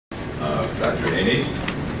Dr. Haney.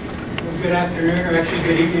 Well, good afternoon, or actually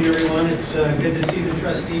good evening, everyone. It's good to see the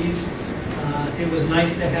trustees. It was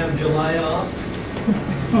nice to have July off.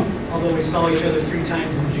 Although we saw each other 3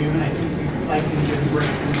 times in June, I think we like to get a break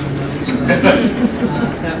from one another. So,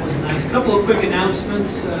 that was nice. A couple of quick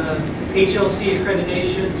announcements. HLC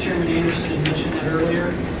accreditation, Chairman Anderson had mentioned that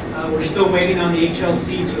earlier. We're still waiting on the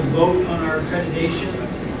HLC to vote on our accreditation.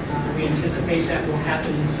 We anticipate that will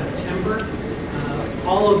happen in September.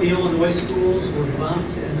 All of the Illinois schools were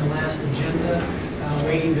bumped in the last agenda,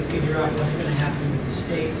 waiting to figure out what's going to happen with the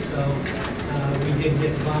state. So we did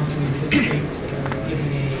get bumped. We anticipate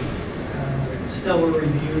getting a stellar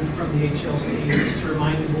review from the HLC. Just to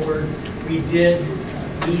remind the board, we did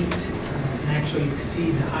meet and actually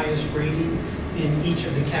exceed the highest rating in each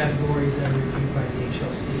of the categories that are reviewed by the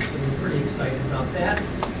HLC. So we're pretty excited about that.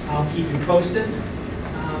 I'll keep you posted.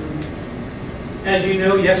 As you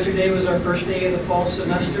know, yesterday was our first day of the fall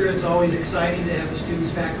semester. It's always exciting to have the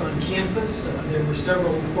students back on campus. There were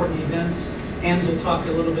several important events. Ansel talked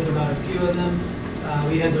a little bit about a few of them.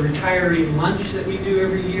 We had the retiree lunch that we do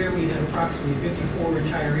every year. We had approximately 54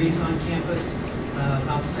 retirees on campus,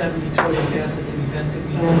 about 70 total guests. It's an event that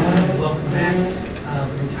we welcome back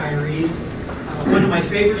the retirees. One of my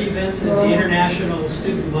favorite events is the International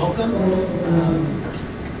Student Welcome.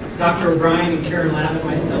 Dr. O'Brien and Karen Lab and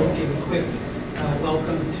myself gave a quick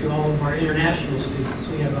welcome to all of our international students.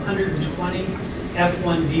 We have 120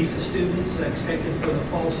 F1 visa students expected for the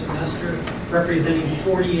fall semester, representing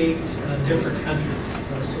 48 different countries.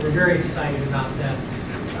 So we're very excited about that.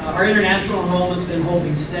 Our international enrollment's been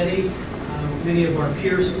holding steady. Many of our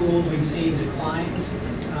peer schools we've seen declines,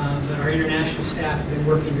 but our international staff have been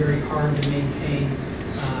working very hard to maintain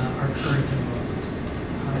our current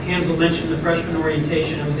enrollment. Hansel mentioned the freshman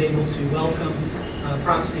orientation. I was able to welcome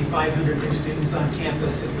approximately 500 new students on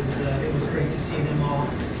campus. It was great to see them all.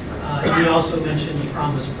 He also mentioned the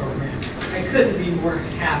Promise program. I couldn't be more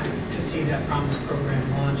happy to see that Promise program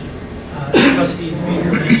launched. Trustee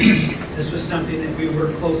Feeder mentioned this was something that we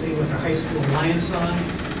worked closely with our high school alliance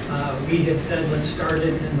on. We had said let's start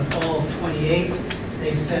it in the fall of 28.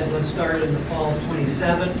 They said let's start it in the fall of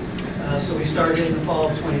 27. So we started in the fall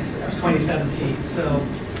of 2017. So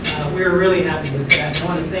we were really happy with that. I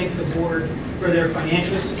want to thank the board for their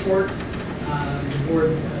financial support. The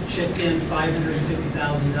board chipped in $550,000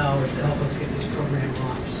 to help us get this program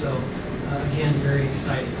launched. So again, very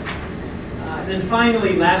exciting. And then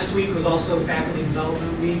finally, last week was also Faculty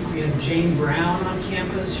Development Week. We had Jane Brown on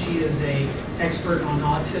campus. She is an expert on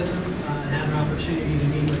autism and had an opportunity to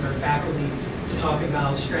meet with our faculty to talk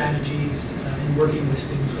about strategies in working with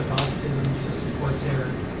students with autism to support their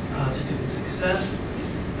student success.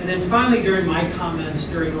 And then finally, during my comments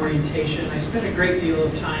during orientation, I spent a great deal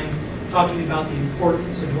of time talking about the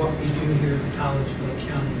importance of what we do here at the College of Lake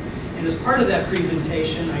County. And as part of that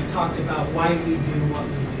presentation, I talked about why we do what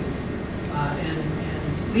we do.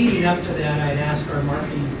 And leading up to that, I'd asked our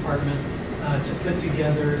marketing department to put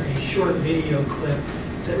together a short video clip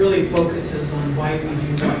that really focuses on why we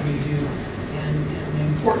do what we do and the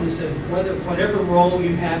importance of whatever role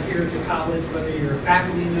you have here at the college, whether you're a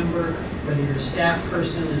faculty member, whether you're a staff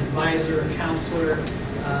person, an advisor, a counselor,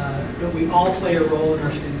 but we all play a role in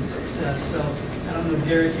our student success. So I don't know,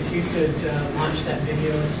 Derek, if you could launch that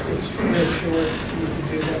video. It's real short. If you could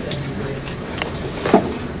do that, that'd be great.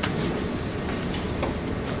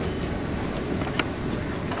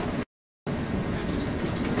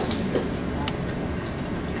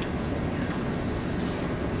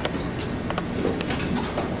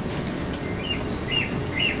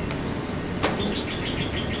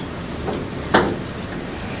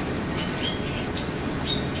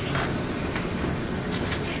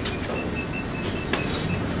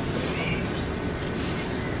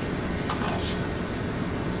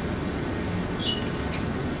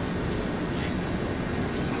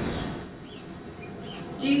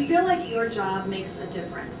 Do you feel like your job makes a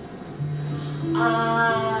difference?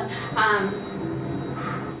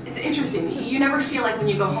 It's interesting. You never feel like when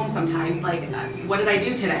you go home sometimes, like, what did I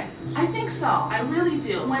do today? I think so. I really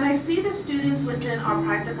do. When I see the students within our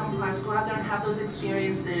practicum class go out there and have those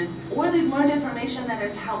experiences, or they've learned information that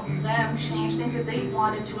has helped them change things that they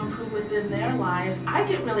wanted to improve within their lives, I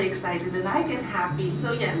get really excited and I get happy.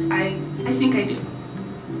 So yes, I think I do.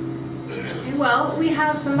 Well, we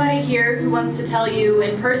have somebody here who wants to tell you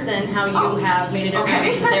in person how you have made a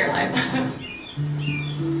difference in their life.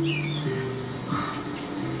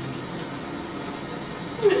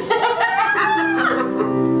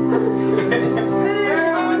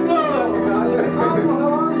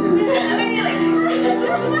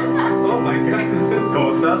 Oh my God. ¿Cómo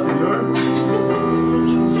estás, señor?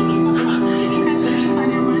 Congratulations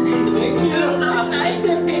on your wedding. Thank you.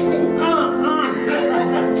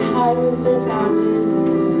 Mr.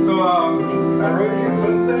 Thomas. So I wrote you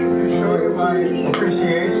something to show you my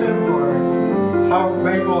appreciation for how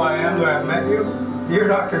thankful I am to have met you. Dear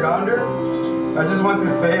Dr. Donder, I just want to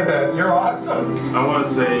say that you're awesome. I want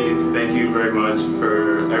to say thank you very much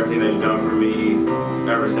for everything that you've done for me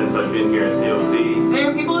ever since I've been here at CLC. There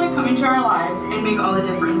are people that come into our lives and make all the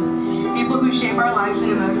difference. People who shape our lives in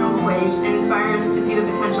immeasurable ways and inspire us to see the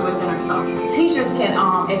potential within ourselves. Teachers can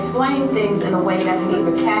explain things in a way that can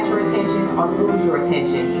either catch your attention or lose your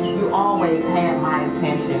attention. You always have my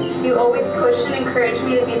attention. You always push and encourage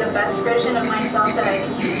me to be the best version of myself that I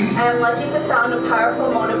can be. I am lucky to found a powerful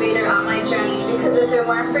motivator on my journey, because if it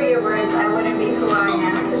weren't for your words, I wouldn't be who I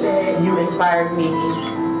am today. You inspired me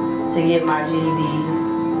to get my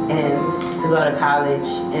GED and to go to college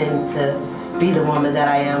and to be the woman that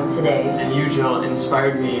I am today. And you, Jill,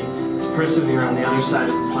 inspired me to persevere on the other side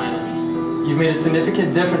of the planet. You've made a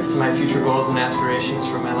significant difference to my future goals and aspirations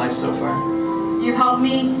for my life so far. You've helped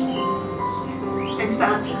me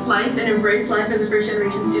accept life and embrace life as a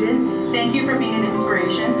first-generation student. Thank you for being an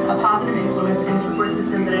inspiration, a positive influence, and a support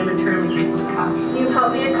system that I'm eternally grateful to have. You've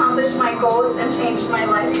helped me accomplish my goals and changed my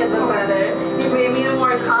life for the better. You've made me a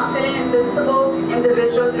more confident, invincible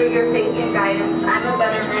individual through your faith and guidance. I'm a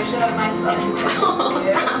better version of myself. Oh,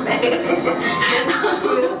 stop it.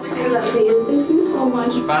 I love you. Thank you so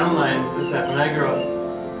much. Bottom line is that when I grow up,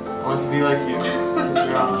 I want to be like you.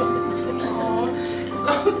 You're awesome.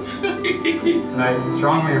 And I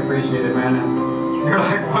strongly appreciate it, man. And you're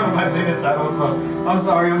like one of my biggest idols, so I'm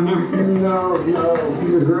sorry I'm doing it. No,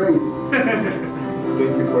 you're great.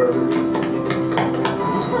 Thank you for it.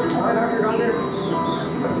 Hi, Dr. Donder.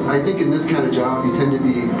 I think in this kind of job, you tend to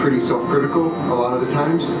be pretty self-critical a lot of the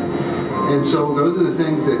times. And so those are the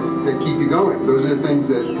things that keep you going. Those are the things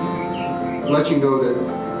that let you know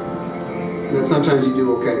that sometimes you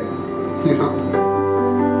do okay, you know?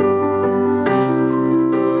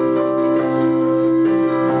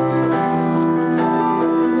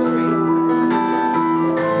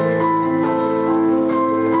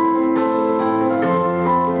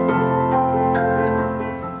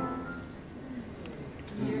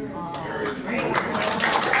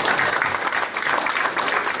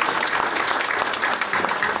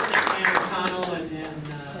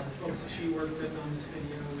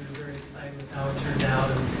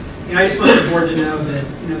 I just want the board to know that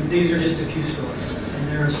these are just a few stories, and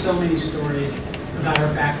there are so many stories about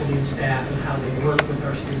our faculty and staff and how they work with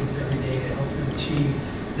our students every day to help them achieve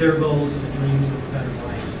their goals and the dreams of a better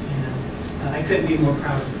life. And I couldn't be more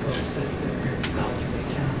proud of the folks at the American College of Lake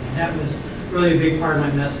County. And that was really a big part of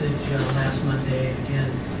my message last Monday. And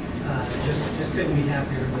again, just couldn't be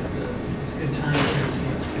happier with the good time here at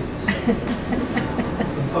CLC.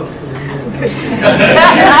 Some folks that are here.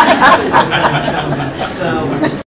 So.